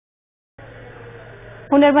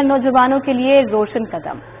ہنرمند نوجوانوں کے لیے روشن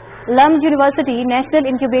قدم. LUMS university national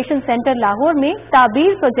incubation centre Lahore میں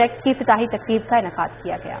تعبیر پروجیکٹ کی افتتاحی تقریب کا انعقاد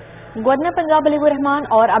کیا گیا. گورنر پنجاب علی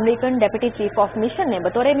الرحمان اور American deputy chief of mission نے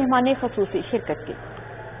بطور مہمان خصوصی شرکت کی.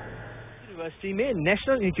 یونیورسٹی میں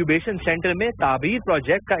نیشنل انکیوبیشن سینٹر میں تعبیر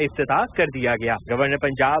پروجیکٹ کا افتتاح کر دیا گیا. گورنر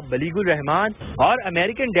پنجاب بلیغ الرحمان اور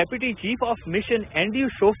American deputy chief of mission Andrew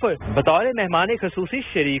chauffeur بطور مہمان خصوصی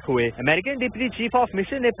شریک ہوئے. American deputy chief of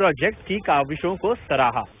mission نے پروجیکٹ کی کاوشوں کو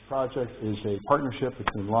سراہا. Project is a partnership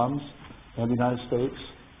between LUMS and the United States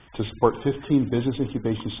to support 15 business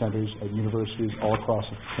incubation centers at universities all across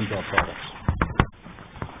the Punjab province.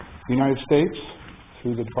 The United States,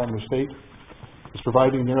 through the Department of State, is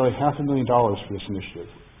providing nearly $500,000 for this initiative,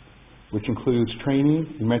 which includes training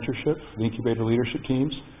and mentorship for the incubator leadership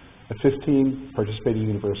teams at 15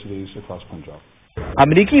 participating universities across Punjab.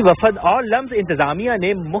 امریکی وفد اور لمز انتظامیہ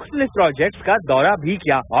نے مختلف projects کا دورہ بھی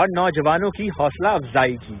کیا اور نوجوانوں کی حوصلہ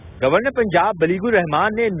افزائی کی. گورنر پنجاب بلیغ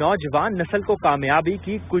الرحمان نے نوجوان نسل کو کامیابی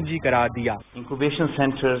کی کنجی قرار دیا. Incubation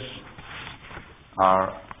centers are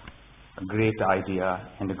a great idea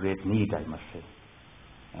and a great need, I must say,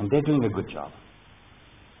 and they're doing a good job.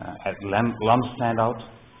 At LUMS stand out,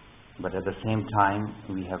 but at the same time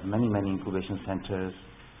we have many incubation centers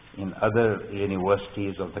in other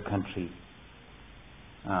universities of the country,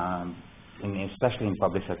 especially in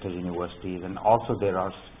public sector universities, and also there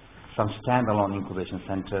are some standalone incubation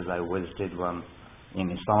centers. I visited one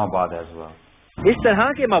in Assalam-o-Alaikum as well. اس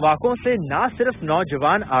طرح کے مواقعوں سے نہ صرف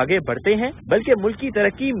نوجوان آگے بڑھتے ہیں بلکہ ملک کی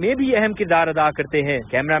ترقی میں بھی اہم کردار ادا کرتے ہیں.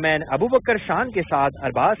 کیمرہ مین ابو بکر شان کے ساتھ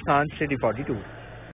ارباز خان، سٹی 42.